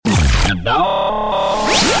And now,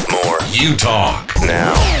 more You Talk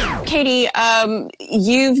now. Katie,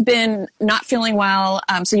 you've been not feeling well,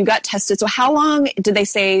 so you got tested. So how long did they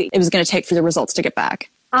say it was going to take for the results to get back?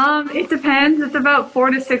 It depends. It's about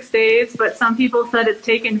 4 to 6 days, but some people said it's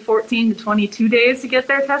taken 14 to 22 days to get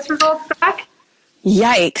their test results back.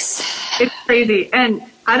 Yikes. It's crazy. And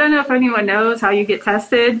I don't know if anyone knows how you get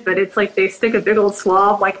tested, but it's like they stick a big old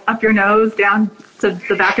swab like up your nose down to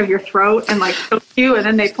the back of your throat and like choke you, and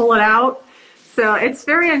then they pull it out. So it's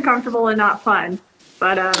very uncomfortable and not fun.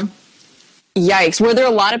 But yikes. Were there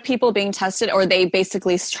a lot of people being tested, or they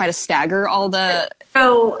basically try to stagger all the...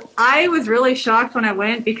 So I was really shocked when I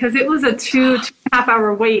went because it was a 2.5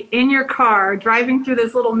 hour wait in your car driving through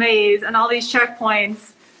this little maze and all these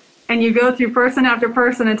checkpoints. And you go through person after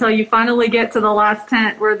person until you finally get to the last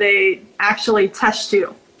tent where they actually test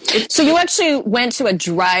you. So you actually went to a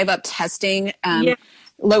drive-up testing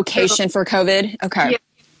location for COVID? Okay. Yeah.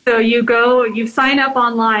 So you go, you sign up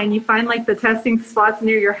online, you find like the testing spots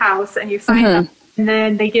near your house and you sign up, and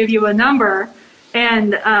then they give you a number.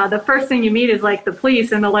 And the first thing you meet is like the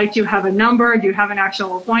police, and they're like, do you have a number? Do you have an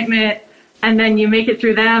actual appointment? And then you make it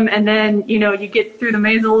through them, and then, you know, you get through the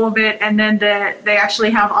maze a little bit, and then they actually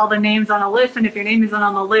have all the names on a list, and if your name isn't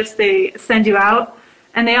on the list, they send you out.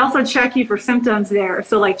 And they also check you for symptoms there,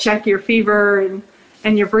 so like check your fever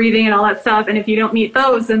and your breathing and all that stuff, and if you don't meet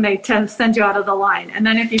those, then they tend to send you out of the line. And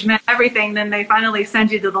then if you've met everything, then they finally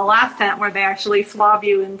send you to the last tent where they actually swab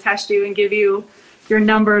you and test you and give you your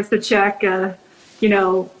numbers to check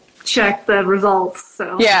check the results.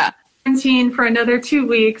 So yeah. Quarantine for another 2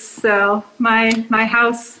 weeks, so my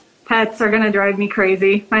house pets are going to drive me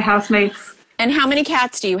crazy, my housemates. And how many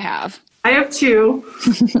cats do you have? I have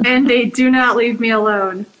 2, and they do not leave me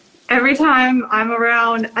alone. Every time I'm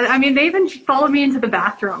around, I mean, they even follow me into the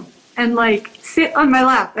bathroom and, like, sit on my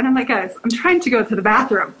lap. And I'm like, guys, I'm trying to go to the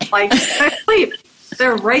bathroom. Like, I sleep.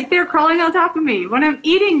 They're right there crawling on top of me. When I'm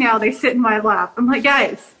eating now, they sit in my lap. I'm like,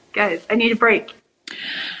 guys, I need a break.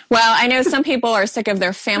 Well, I know some people are sick of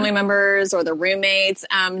their family members or their roommates.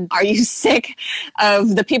 Are you sick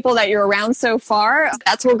of the people that you're around so far?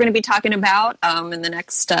 That's what we're going to be talking about in the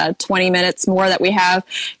next 20 minutes more that we have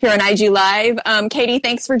here on IG Live. Katie,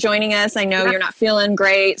 thanks for joining us. I know you're not feeling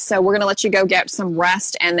great, so we're going to let you go get some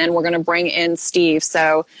rest, and then we're going to bring in Steve.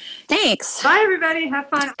 So thanks. Bye, everybody. Have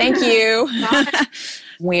fun. Thank you.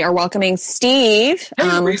 We are welcoming Steve.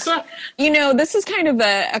 Hey, Lisa. You know, this is kind of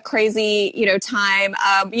a crazy, time.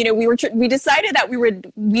 We decided that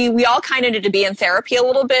we all kind of needed to be in therapy a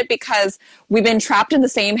little bit because we've been trapped in the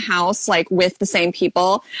same house, like with the same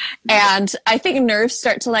people. And I think nerves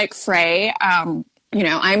start to like fray. I'm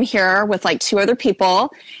here with like 2 other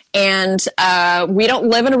people, and we don't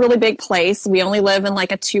live in a really big place. We only live in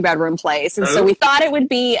like a 2-bedroom place. And so we thought it would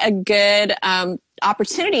be a good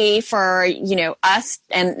opportunity for, us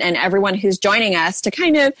and everyone who's joining us to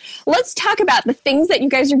kind of, let's talk about the things that you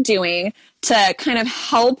guys are doing to kind of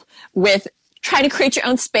help with try to create your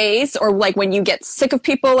own space, or like when you get sick of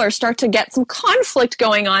people or start to get some conflict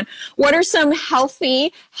going on, what are some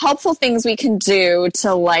helpful things we can do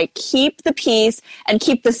to like keep the peace and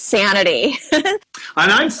keep the sanity? And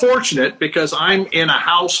I'm fortunate because I'm in a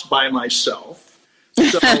house by myself.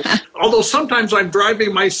 So, although sometimes I'm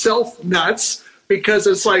driving myself nuts because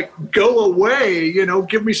it's like, go away,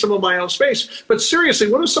 give me some of my own space. But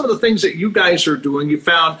seriously, what are some of the things that you guys are doing? You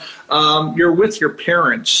found you're with your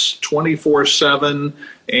parents 24/7,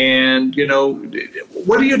 and,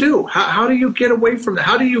 what do you do? How do you get away from that?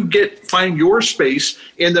 How do you find your space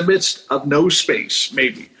in the midst of no space,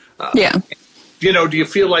 maybe? Yeah. Do you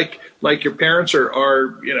feel like your parents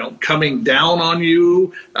are coming down on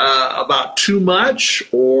you about too much,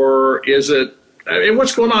 or is it,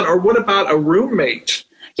 what's going on? Or what about a roommate?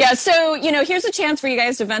 Yeah, so, here's a chance for you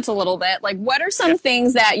guys to vent a little bit. Like, what are some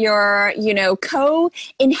things that your,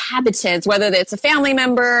 co-inhabitants, whether it's a family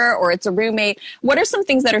member or it's a roommate, what are some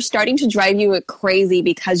things that are starting to drive you crazy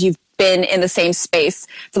because you've been in the same space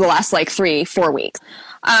for the last, 3-4 weeks?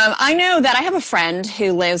 I know that I have a friend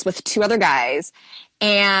who lives with 2 other guys,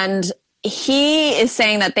 and he is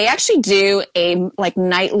saying that they actually do a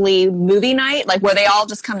nightly movie night, where they all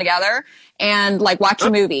just come together and watch a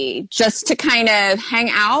movie just to kind of hang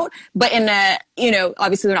out, but in a,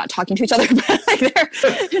 obviously they're not talking to each other, but they're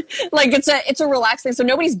it's a relaxed thing. So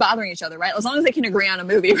nobody's bothering each other, right? As long as they can agree on a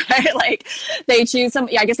movie, right? They choose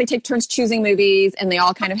I guess they take turns choosing movies, and they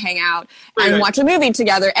all kind of hang out and watch a movie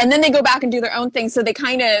together. And then they go back and do their own thing. So they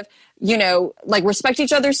kind of, respect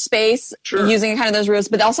each other's space using kind of those rules,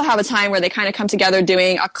 but they also have a time where they kind of come together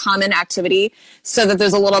doing a common activity so that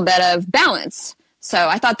there's a little bit of balance. So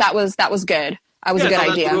I thought that was good. was a good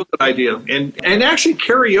That's idea. a real good idea. And actually,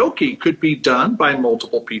 karaoke could be done by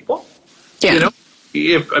multiple people. Yeah. You know,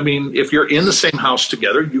 if you're in the same house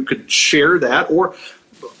together, you could share that, or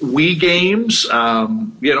Wii games,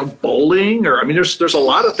 bowling, or there's a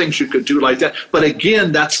lot of things you could do like that. But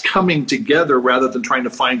again, that's coming together rather than trying to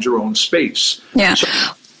find your own space. Yeah. So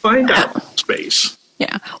find out space.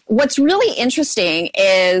 Yeah. What's really interesting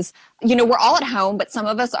is, we're all at home, but some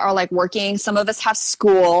of us are like working, some of us have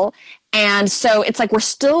school. And so it's like we're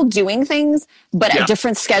still doing things, but at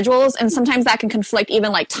different schedules. And sometimes that can conflict,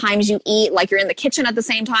 even like times you eat, like you're in the kitchen at the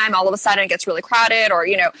same time, all of a sudden it gets really crowded, or,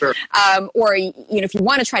 Sure. If you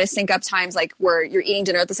want to try to sync up times, like where you're eating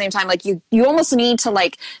dinner at the same time, like you almost need to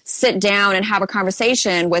like sit down and have a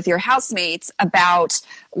conversation with your housemates about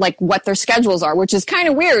like what their schedules are, which is kind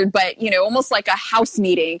of weird, but, almost like a house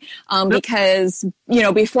meeting, because,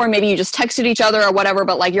 before maybe you just texted each other or whatever,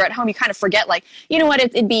 but like you're at home, you kind of forget, like, you know what,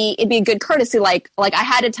 it'd be a good courtesy. Like I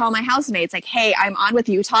had to tell my housemates, like, hey, I'm on with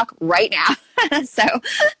you, talk right now. So,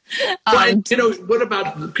 what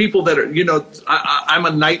about the people that are, I'm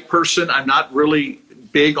a night person. I'm not really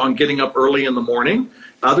big on getting up early in the morning.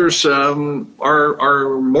 Others are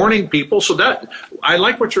morning people. So that I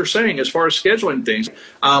like what you're saying as far as scheduling things.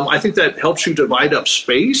 I think that helps you divide up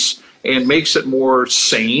space and makes it more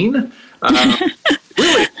sane.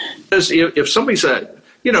 Really, because if somebody's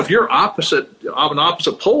if you're on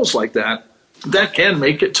opposite poles like that, that can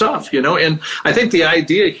make it tough, And I think the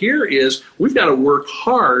idea here is we've got to work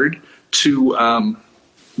hard to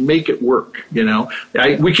make it work,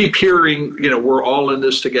 We keep hearing, we're all in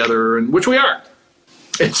this together, and which we are.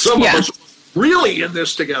 And some of us really in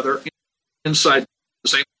this together inside the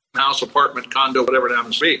same house, apartment, condo, whatever it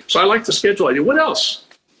happens to be. So I like the schedule idea. What else?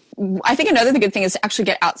 I think another good thing is to actually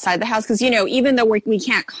get outside the house, because, even though we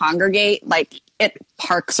can't congregate like at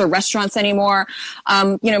parks or restaurants anymore,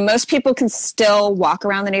 most people can still walk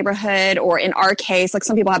around the neighborhood, or in our case, like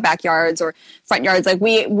some people have backyards or front yards. Like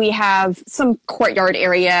we have some courtyard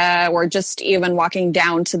area, or just even walking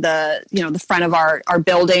down to the, the front of our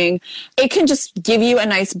building. It can just give you a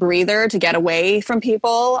nice breather to get away from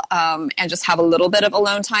people, and just have a little bit of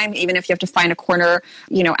alone time, even if you have to find a corner,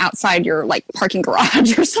 outside your like parking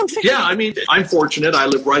garage or something. Yeah, I'm fortunate. I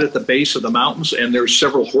live right at the base of the mountains, and there's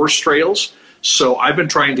several horse trails. So I've been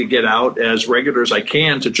trying to get out as regular as I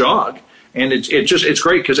can to jog, and it's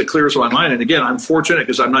great because it clears my mind. And again, I'm fortunate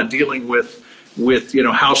because I'm not dealing with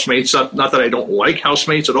housemates. Not that I don't like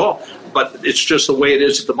housemates at all, but it's just the way it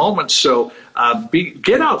is at the moment. So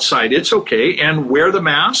get outside. It's okay, and wear the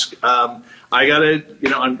mask. I gotta,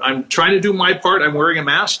 I'm trying to do my part. I'm wearing a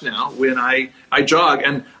mask now when I jog,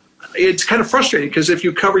 and it's kind of frustrating because if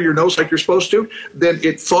you cover your nose like you're supposed to, then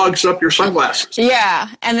it fogs up your sunglasses. Yeah,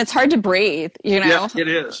 and it's hard to breathe, Yeah, it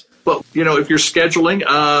is. But, if you're scheduling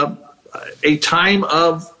a time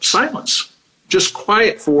of silence, just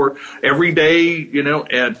quiet for every day,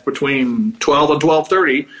 at between 12 and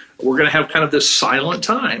 12:30, we're going to have kind of this silent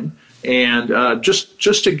time, and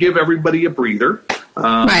just to give everybody a breather.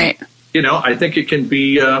 Right. I think it can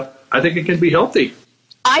be healthy.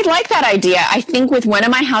 I like that idea. I think with one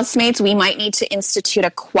of my housemates, we might need to institute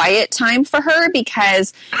a quiet time for her,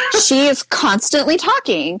 because she is constantly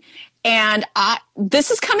talking. And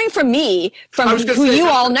this is coming from me, from who you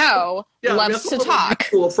all know, loves to talk.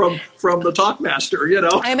 From the talk master,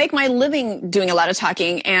 I make my living doing a lot of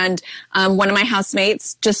talking, and one of my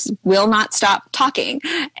housemates just will not stop talking.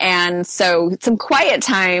 And so some quiet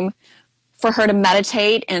time for her to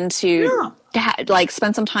meditate and to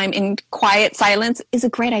spend some time in quiet silence is a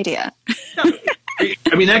great idea.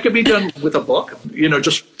 That could be done with a book,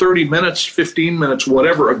 just 30 minutes, 15 minutes,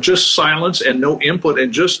 whatever, of just silence and no input,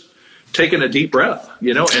 and just taking a deep breath,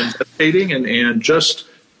 and meditating and just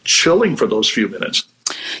chilling for those few minutes.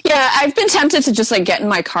 Yeah, I've been tempted to just get in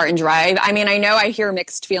my car and drive. I know I hear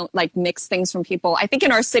mixed things from people. I think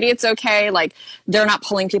in our city it's okay. They're not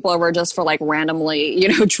pulling people over just for randomly,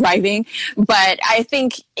 driving. But I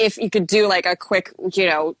think if you could do a quick,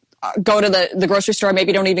 go to the grocery store,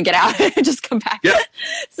 maybe don't even get out, just come back. Yeah.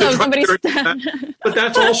 So somebody's. But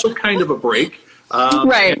that's also kind of a break.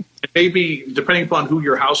 Right. Maybe depending upon who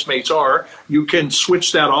your housemates are, you can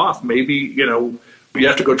switch that off. Maybe, you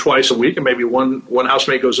have to go twice a week, and maybe one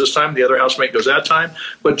housemate goes this time, the other housemate goes that time.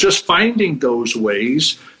 But just finding those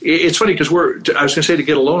ways, it's funny because I was going to say to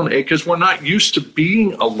get alone, because we're not used to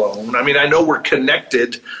being alone. I know we're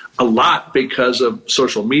connected a lot because of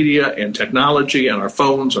social media and technology and our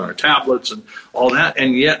phones and our tablets and all that,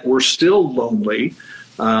 and yet we're still lonely.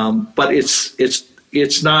 But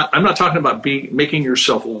it's not. I'm not talking about making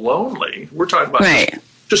yourself lonely. We're talking about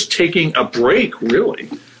just taking a break, really.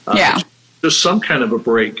 Yeah. Just some kind of a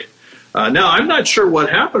break. Now, I'm not sure what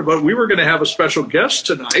happened, but we were going to have a special guest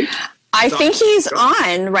tonight. I think he's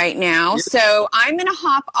on right now, so I'm going to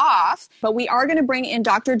hop off, but we are going to bring in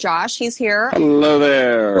Dr. Josh. He's here. Hello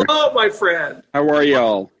there. Hello, my friend. How are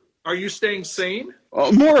y'all? Are you staying sane?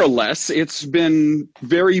 More or less. It's been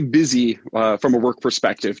very busy from a work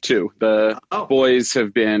perspective, too. The boys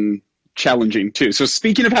have been challenging, too. So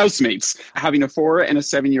speaking of housemates, having a 4 and a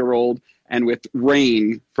 7-year-old, and with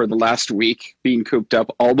rain for the last week, being cooped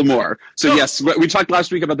up all the more. So yes, we talked last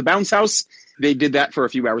week about the bounce house. They did that for a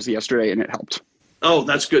few hours yesterday, and it helped. Oh,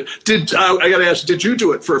 that's good. I got to ask, did you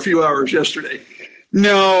do it for a few hours yesterday?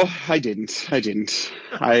 No, I didn't.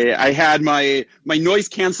 I had my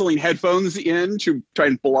noise-canceling headphones in to try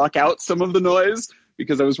and block out some of the noise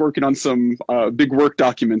because I was working on some big work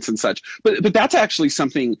documents and such. But that's actually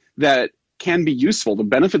something that can be useful. The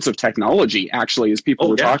benefits of technology, actually, as people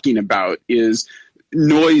were talking about, is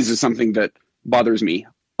noise is something that bothers me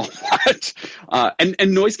a lot.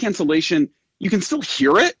 And noise cancellation, you can still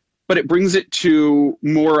hear it, but it brings it to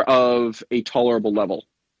more of a tolerable level,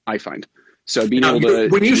 I find. So being able to...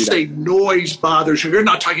 When you say noise bothers you, you're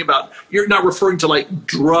not referring to like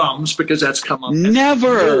drums, because that's come up.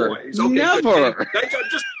 Never. Noise. Okay, Never.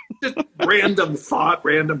 Just random thought,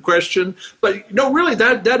 random question. But no, really,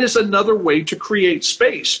 that is another way to create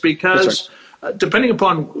space, because depending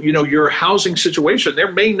upon, your housing situation,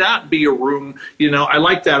 there may not be a room. I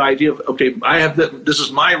like that idea of, okay, this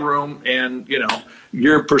is my room, and,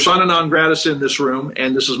 you're persona non gratis in this room,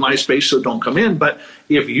 and this is my space, so don't come in. But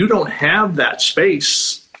if you don't have that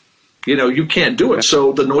space, you can't do it.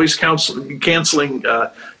 So the noise canceling,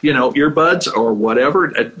 earbuds or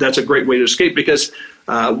whatever, that's a great way to escape, because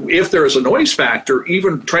if there is a noise factor,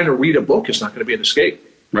 even trying to read a book is not going to be an escape.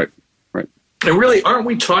 Right. And really, aren't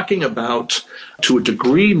we talking about, to a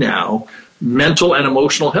degree now, mental and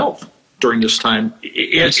emotional health during this time?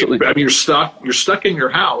 Absolutely. I mean, you're stuck in your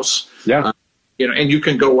house. Yeah. And you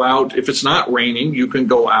can go out, if it's not raining, you can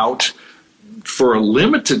go out for a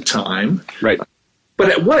limited time. Right.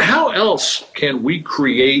 But how else can we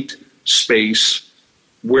create space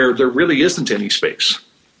where there really isn't any space?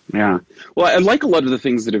 Yeah. Well, I like a lot of the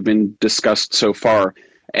things that have been discussed so far.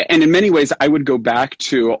 And in many ways, I would go back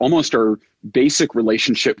to almost our basic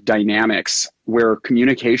relationship dynamics, where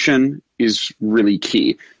communication is really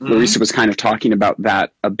key. Mm-hmm. Larissa was kind of talking about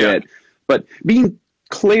that a bit. But being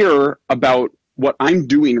clear about what I'm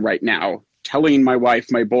doing right now, telling my wife,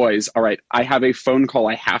 my boys, all right, I have a phone call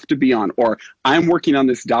I have to be on, or I'm working on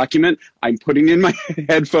this document, I'm putting in my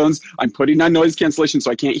headphones, I'm putting on noise cancellation so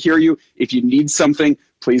I can't hear you. If you need something,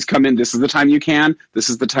 please come in. This is the time you can. This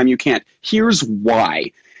is the time you can't. Here's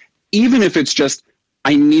why. Even if it's just,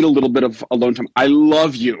 I need a little bit of alone time. I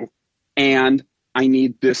love you, and I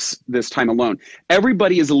need this time alone.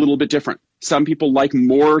 Everybody is a little bit different. Some people like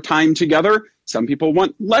more time together. Some people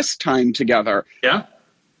want less time together. Yeah.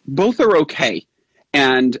 Both are okay.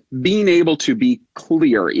 And being able to be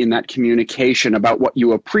clear in that communication about what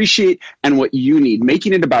you appreciate and what you need,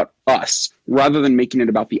 making it about us rather than making it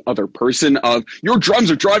about the other person of, your drums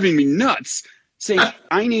are driving me nuts. Saying,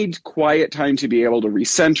 I need quiet time to be able to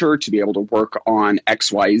recenter, to be able to work on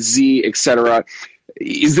X, Y, Z, etc.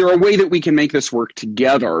 Is there a way that we can make this work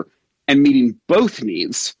together and meeting both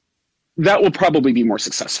needs? That will probably be more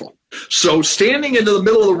successful. So standing into the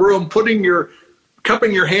middle of the room, cupping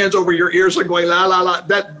your hands over your ears and going, la, la, la,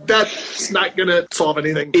 that's not going to solve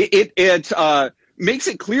anything. It makes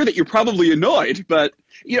it clear that you're probably annoyed, but...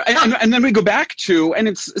 and then we go back to, and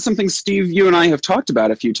it's something, Steve, you and I have talked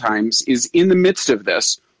about a few times, is in the midst of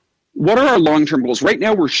this, what are our long-term goals? Right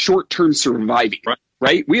now, we're short-term surviving,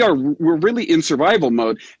 right? We're really in survival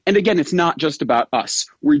mode. And again, it's not just about us.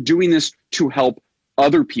 We're doing this to help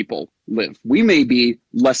other people live. We may be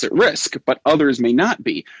less at risk, but others may not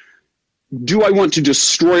be. Do I want to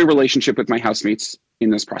destroy a relationship with my housemates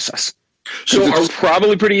in this process? So it's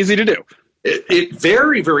probably pretty easy to do. It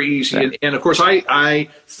very, very easy. And of course, I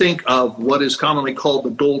think of what is commonly called the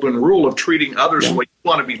golden rule of treating others the way you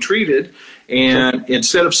want to be treated. And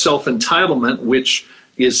instead of self-entitlement, which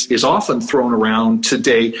is often thrown around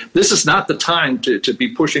today, this is not the time to be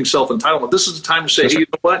pushing self-entitlement. This is the time to say, hey, you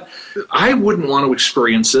know what? I wouldn't want to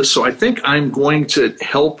experience this, so I think I'm going to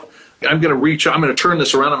help. I'm going to turn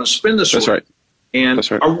this around. I'm going to spin this around. Right. And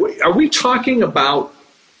are we talking about,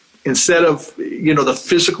 instead of, the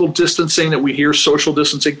physical distancing that we hear, social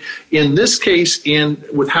distancing, in this case,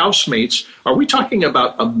 with housemates, are we talking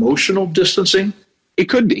about emotional distancing? It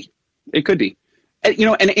could be.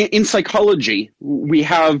 And in psychology, we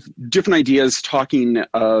have different ideas talking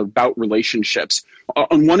about relationships.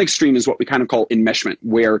 On one extreme is what we kind of call enmeshment,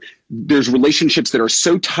 where there's relationships that are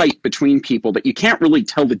so tight between people that you can't really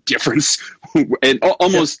tell the difference, and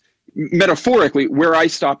almost metaphorically, where I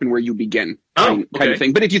stop and where you begin kind of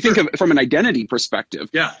thing. But if you think of it from an identity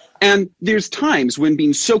perspective, and there's times when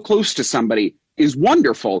being so close to somebody is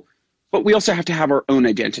wonderful, but we also have to have our own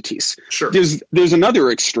identities. Sure. There's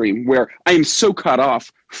another extreme where I am so cut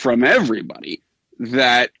off from everybody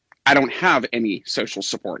that I don't have any social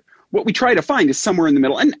support. What we try to find is somewhere in the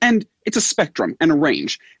middle, and it's a spectrum and a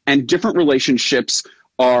range, and different relationships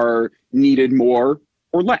are needed more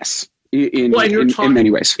or less in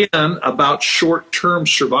many ways. About short-term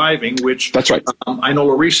surviving, which that's right. I know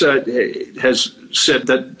Larissa has said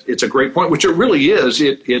that it's a great point, which it really is.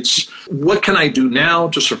 It's what can I do now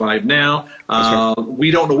to survive now? Right.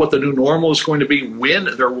 We don't know what the new normal is going to be, when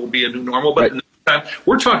there will be a new normal, but right.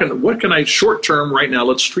 We're talking, what can I short-term right now?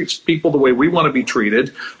 Let's treat people the way we want to be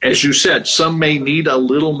treated. As you said, some may need a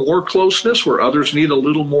little more closeness, where others need a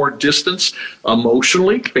little more distance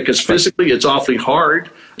emotionally, because physically it's awfully hard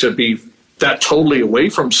to be that totally away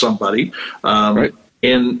from somebody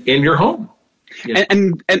in your home. You know?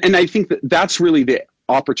 And I think that's really the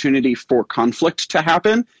opportunity for conflict to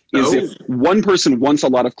happen, is if one person wants a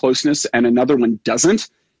lot of closeness and another one doesn't.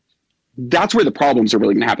 That's where the problems are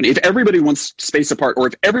really going to happen. If everybody wants space apart, or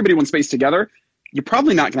if everybody wants space together, you're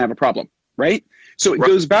probably not going to have a problem, right? So it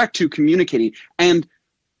goes back to communicating and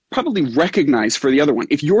probably recognize for the other one.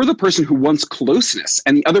 If you're the person who wants closeness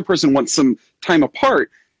and the other person wants some time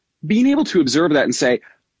apart, being able to observe that and say,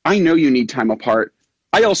 I know you need time apart.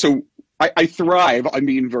 I thrive on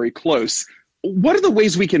being very close. What are the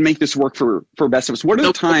ways we can make this work for best of us? What are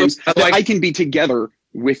the times that I can be together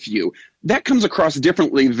with you? That comes across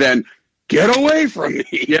differently than get away from me.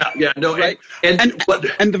 Right? And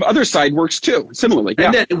the other side works too, similarly.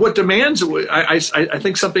 And then what demands, I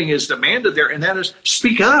think something is demanded there, and that is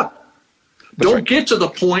speak up. Don't get to the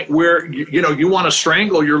point where you want to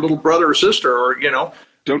strangle your little brother or sister, or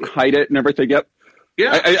don't hide it and everything. Yep.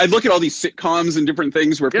 Yeah. I look at all these sitcoms and different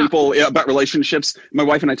things where people about relationships. My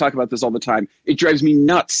wife and I talk about this all the time. It drives me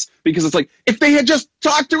nuts because it's like, if they had just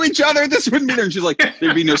talked to each other, this wouldn't be there. And she's like,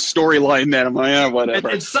 there'd be no storyline then. I'm like, whatever.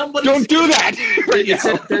 And don't do that. It's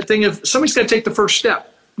that thing of somebody's got to take the first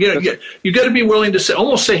step. You got to be willing to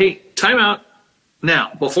almost say, hey, time out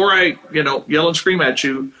now. Before I, yell and scream at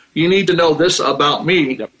you, you need to know this about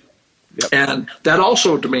me. Yep. And that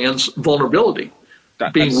also demands vulnerability.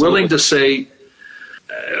 Being willing to say,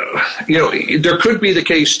 there could be the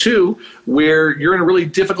case, too, where you're in a really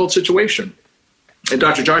difficult situation. And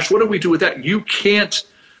Dr. Josh, what do we do with that? You can't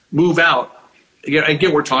move out.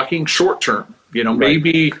 Again, we're talking short term.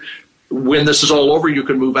 Maybe when this is all over, you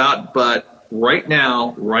can move out. But right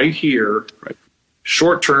now, right here,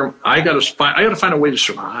 short term, I got to find a way to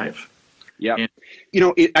survive. Yeah.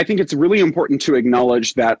 I think it's really important to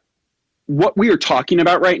acknowledge that what we are talking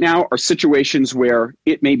about right now are situations where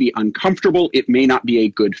it may be uncomfortable, it may not be a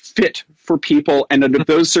good fit for people. And under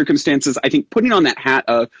those circumstances, I think putting on that hat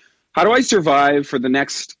of, how do I survive for the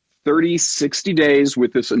next 30, 60 days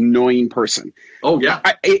with this annoying person? Oh, yeah.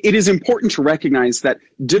 It is important to recognize that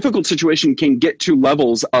difficult situation can get to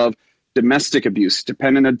levels of domestic abuse,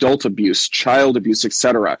 dependent adult abuse, child abuse,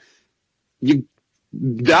 etc.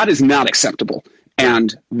 That is not acceptable.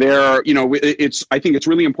 And I think it's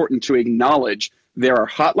really important to acknowledge there are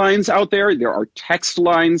hotlines out there, there are text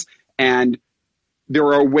lines, and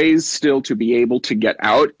there are ways still to be able to get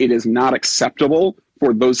out. It is not acceptable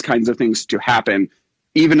for those kinds of things to happen,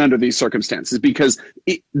 even under these circumstances, because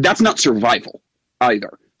that's not survival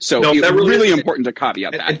either. So it's really important to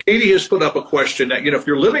caveat that. And Katie has put up a question that, if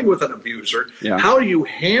you're living with an abuser, how do you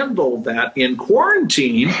handle that in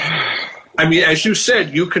quarantine? I mean, as you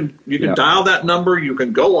said, you can dial that number, you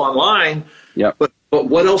can go online, but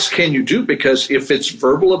what else can you do? Because if it's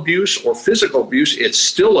verbal abuse or physical abuse, it's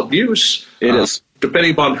still abuse. It is.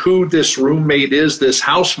 Depending upon who this roommate is, this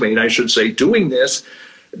housemate, I should say, doing this.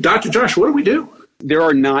 Dr. Josh, what do we do? There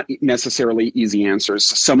are not necessarily easy answers.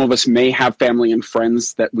 Some of us may have family and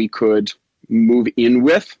friends that we could move in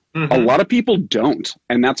with. Mm-hmm. A lot of people don't,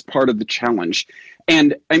 and that's part of the challenge.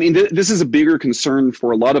 And I mean, this is a bigger concern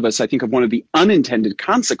for a lot of us. I think of one of the unintended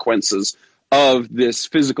consequences of this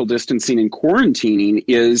physical distancing and quarantining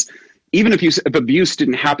is, even if abuse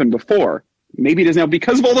didn't happen before, maybe it is now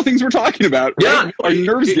because of all the things we're talking about. Right? Yeah, our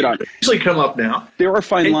nerves get on. Usually come up now. There are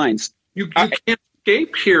fine lines. You can't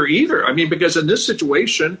escape here either. I mean, because in this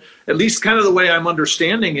situation, at least kind of the way I'm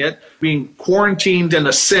understanding it, being quarantined in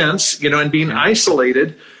a sense, and being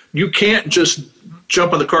isolated, you can't just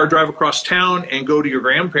jump in the car, drive across town, and go to your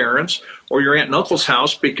grandparents or your aunt and uncle's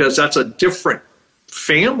house, because that's a different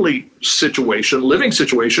family situation, living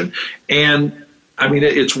situation. And I mean,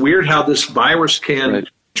 it's weird how this virus can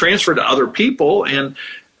transfer to other people. And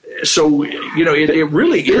so, it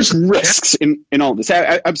really There's is risks in all this.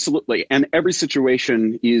 Absolutely. And every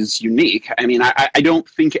situation is unique. I mean, I don't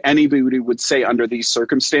think anybody would say under these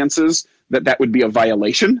circumstances that would be a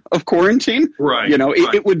violation of quarantine. Right.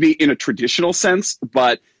 It would be in a traditional sense,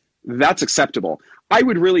 but that's acceptable. I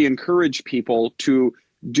would really encourage people to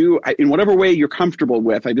do in whatever way you're comfortable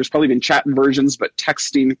with. There's probably been chat versions, but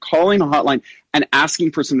texting, calling a hotline, and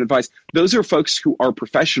asking for some advice. Those are folks who are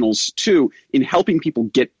professionals too in helping people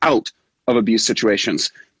get out of abuse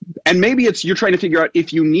situations. And maybe you're trying to figure out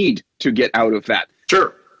if you need to get out of that.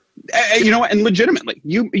 Sure. And legitimately,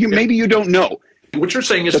 maybe you don't know. What you're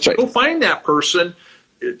saying is go find that person,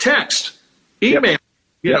 text, email.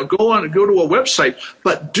 Go to a website,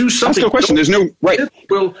 but do something. Ask a question. There's no right.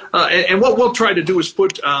 Well, and what we'll try to do is we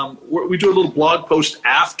do a little blog post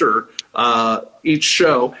after each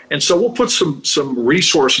show, and so we'll put some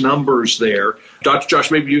resource numbers there. Dr.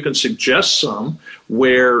 Josh, maybe you can suggest some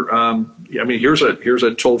where here's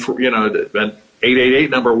a toll for an 888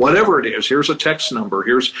 number, whatever it is. Here's a text number.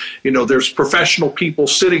 Here's there's professional people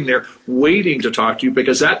sitting there waiting to talk to you,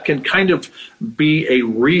 because that can kind of be a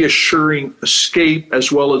reassuring escape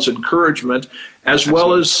as well as encouragement, as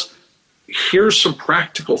well as here's some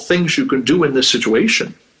practical things you can do in this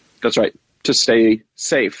situation. That's right, to stay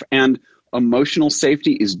safe. And emotional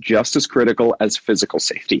safety is just as critical as physical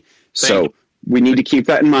safety. So we need to keep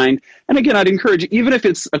that in mind. And again, I'd encourage you, even if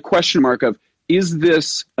it's a question mark of, is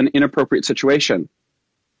this an inappropriate situation?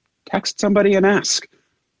 Text somebody and ask.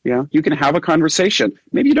 You can have a conversation.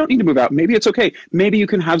 Maybe you don't need to move out. Maybe it's okay. Maybe you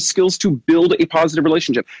can have skills to build a positive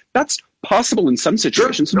relationship. That's possible in some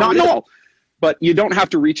situations, not in all. But you don't have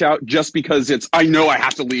to reach out just because I know I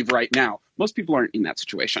have to leave right now. Most people aren't in that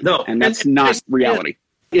situation. No, and that's not reality.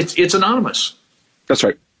 It's anonymous. That's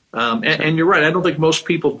right. And you're right. I don't think most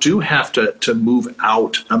people do have to move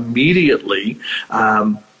out immediately.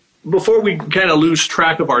 Before we kind of lose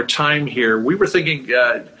track of our time here, we were thinking,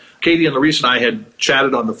 Katie and Larissa and I had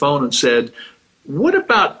chatted on the phone and said, what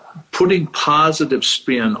about putting positive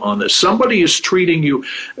spin on this? Somebody is treating you,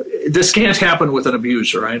 this can't happen with an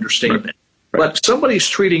abuser, I understand that. But somebody's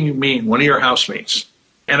treating you mean, one of your housemates.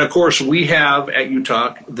 And of course, we have at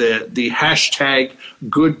UTalk the hashtag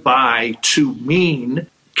goodbye to mean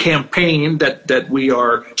campaign that we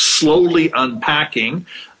are slowly unpacking.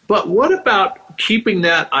 But what about keeping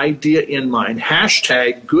that idea in mind,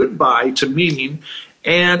 hashtag goodbye to mean,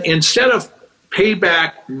 and instead of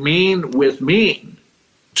payback mean with mean,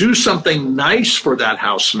 do something nice for that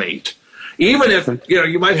housemate, even if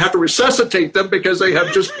you might have to resuscitate them because they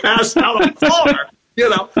have just passed out on the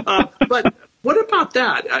floor. But what about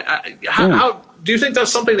that? How do you think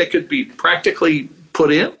that's something that could be practically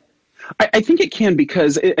put in? I think it can,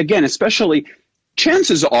 because again, especially,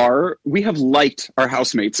 chances are we have liked our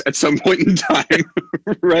housemates at some point in time,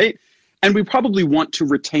 right? And we probably want to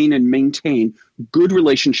retain and maintain good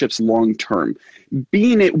relationships long term.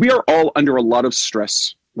 We are all under a lot of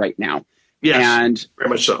stress right now. Yes, and very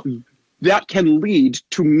much so. That can lead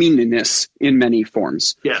to meanness in many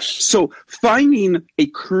forms. Yes. So finding a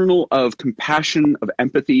kernel of compassion, of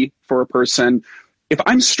empathy for a person. If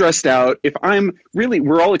I'm stressed out,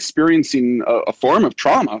 we're all experiencing a form of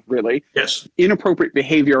trauma, really. Yes. Inappropriate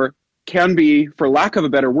behavior can be, for lack of a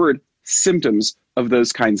better word, symptoms of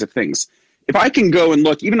those kinds of things. If I can go and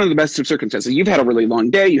look, even under the best of circumstances, you've had a really long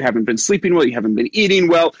day, you haven't been sleeping well, you haven't been eating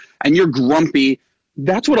well, and you're grumpy,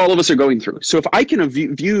 that's what all of us are going through. So if I can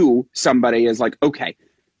view somebody as like, okay,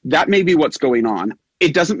 that may be what's going on,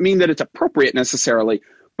 it doesn't mean that it's appropriate necessarily,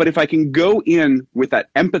 but if I can go in with that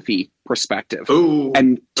empathy perspective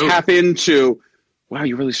and tap into, wow,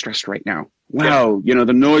 you're really stressed right now. Wow,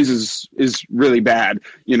 the noise is really bad,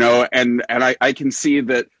 and I can see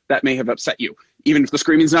that may have upset you. Even if the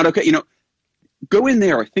screaming's not okay, go in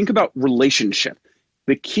there, think about relationship.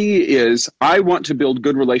 The key is, I want to build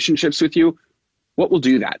good relationships with you. What will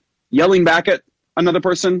do that? Yelling back at another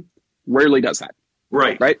person rarely does that.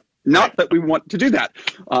 Right? Not that we want to do that.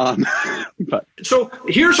 But so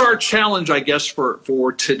here's our challenge, I guess,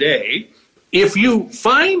 for today. If you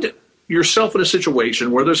find yourself in a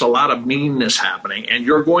situation where there's a lot of meanness happening and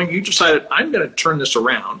you decided, I'm going to turn this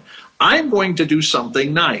around. I'm going to do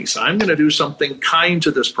something nice. I'm going to do something kind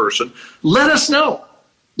to this person. Let us know.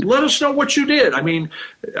 Let us know what you did. I mean,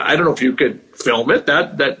 I don't know if you could film it.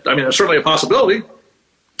 That's certainly a possibility.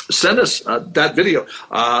 send us that video.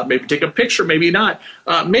 Maybe take a picture, maybe not.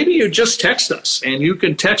 Maybe you just text us, and you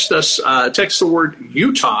can text us, text the word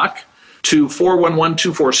UTalk to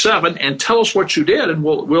 411-247 and tell us what you did, and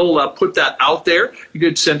we'll put that out there. You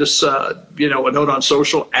could send us a note on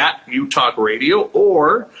social at UTalk Radio,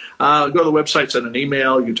 or go to the website, send an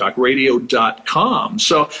email, utalkradio.com.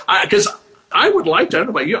 So, because I would like to, I don't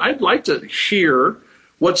know about you, I'd like to hear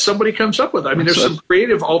what somebody comes up with. I mean, there's some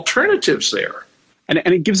creative alternatives there. And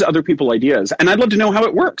it gives other people ideas. And I'd love to know how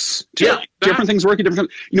it works. Yeah. Different things work at different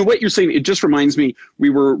times. You know, what you're saying, it just reminds me, we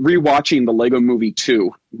were rewatching the Lego Movie 2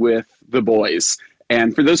 with the boys.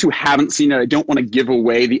 And for those who haven't seen it, I don't want to give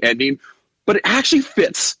away the ending, but it actually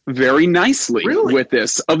fits very nicely with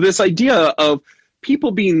this idea of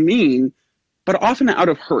people being mean, but often out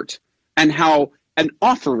of hurt, and how an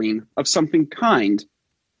offering of something kind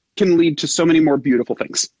can lead to so many more beautiful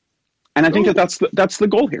things. And I think that's the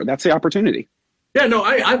goal here. That's the opportunity. Yeah, no,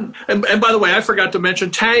 and by the way, I forgot to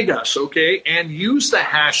mention, tag us, okay? And use the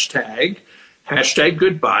hashtag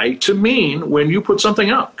goodbye to mean when you put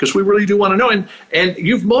something up, because we really do want to know. And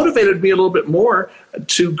you've motivated me a little bit more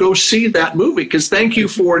to go see that movie, because thank you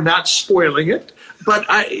for not spoiling it. But,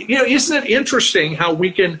 isn't it interesting how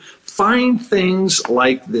we can find things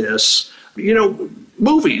like this,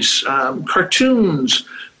 movies, cartoons,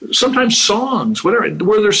 sometimes songs, whatever,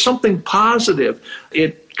 where there's something positive.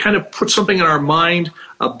 It kind of puts something in our mind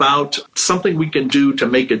about something we can do to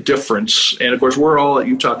make a difference. And of course, we're all at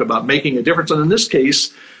UTalk about making a difference. And in this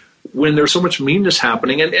case, when there's so much meanness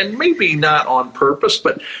happening, and maybe not on purpose,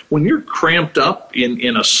 but when you're cramped up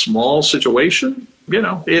in a small situation,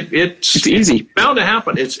 it's easy. It's bound to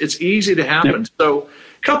happen. It's easy to happen. Yep. So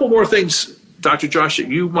a couple more things, Dr. Josh, that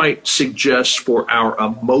you might suggest for our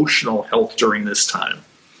emotional health during this time.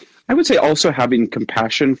 I would say also having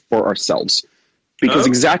compassion for ourselves. Because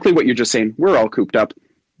exactly what you're just saying, we're all cooped up.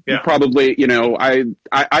 Yeah. Probably, I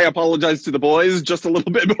apologized to the boys just a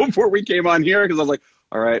little bit before we came on here, because I was like,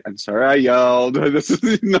 all right, I'm sorry I yelled. This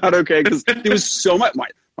is not okay, because there was so much.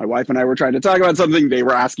 My wife and I were trying to talk about something. They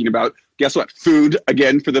were asking about, guess what, food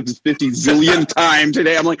again for the 50 zillionth time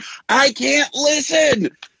today. I'm like, I can't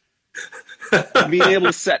listen. Being able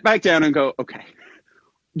to sit back down and go, okay.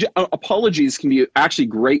 Apologies can be actually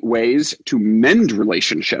great ways to mend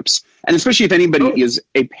relationships. And especially if anybody is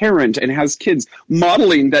a parent and has kids,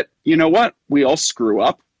 modeling that, you know what, we all screw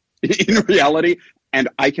up in reality, and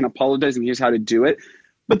I can apologize and here's how to do it.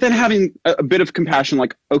 But then having a bit of compassion,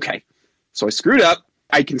 like, okay, so I screwed up,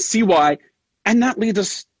 I can see why, and that leads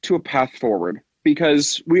us to a path forward,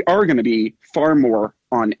 because we are going to be far more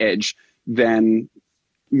on edge than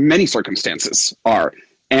many circumstances are.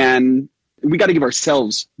 And we got to give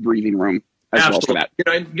ourselves breathing room as well for that.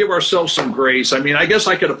 And give ourselves some grace. I mean, I guess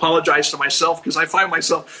I could apologize to myself, because I find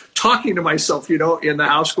myself talking to myself, in the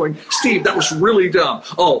house going, Steve, that was really dumb.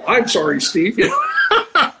 Oh, I'm sorry, Steve.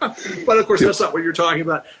 But of course, that's not what you're talking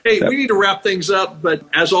about. Hey, we need to wrap things up. But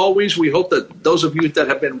as always, we hope that those of you that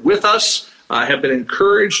have been with us have been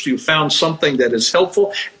encouraged. You found something that is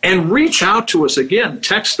helpful, and reach out to us again.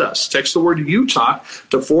 Text us. Text the word UTalk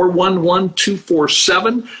to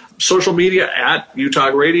 411-247. Social media at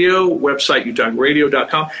UTalk Radio, website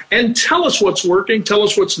utalkradio.com, and tell us what's working, tell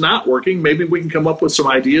us what's not working. Maybe we can come up with some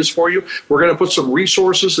ideas for you. We're going to put some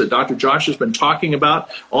resources that Dr. Josh has been talking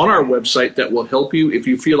about on our website that will help you if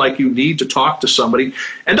you feel like you need to talk to somebody.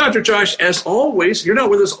 And Dr. Josh, as always, you're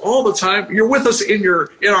not with us all the time. You're with us in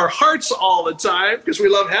our hearts all the time, because we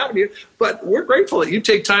love having you. But we're grateful that you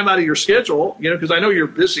take time out of your schedule, because I know you're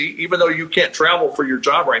busy, even though you can't travel for your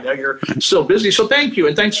job right now. You're still busy. So thank you.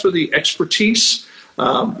 And thanks for the expertise,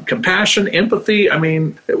 compassion, empathy. I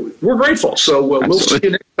mean, we're grateful. So we'll see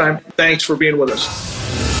you next time. Thanks for being with us.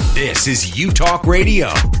 This is UTalk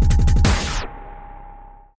Radio.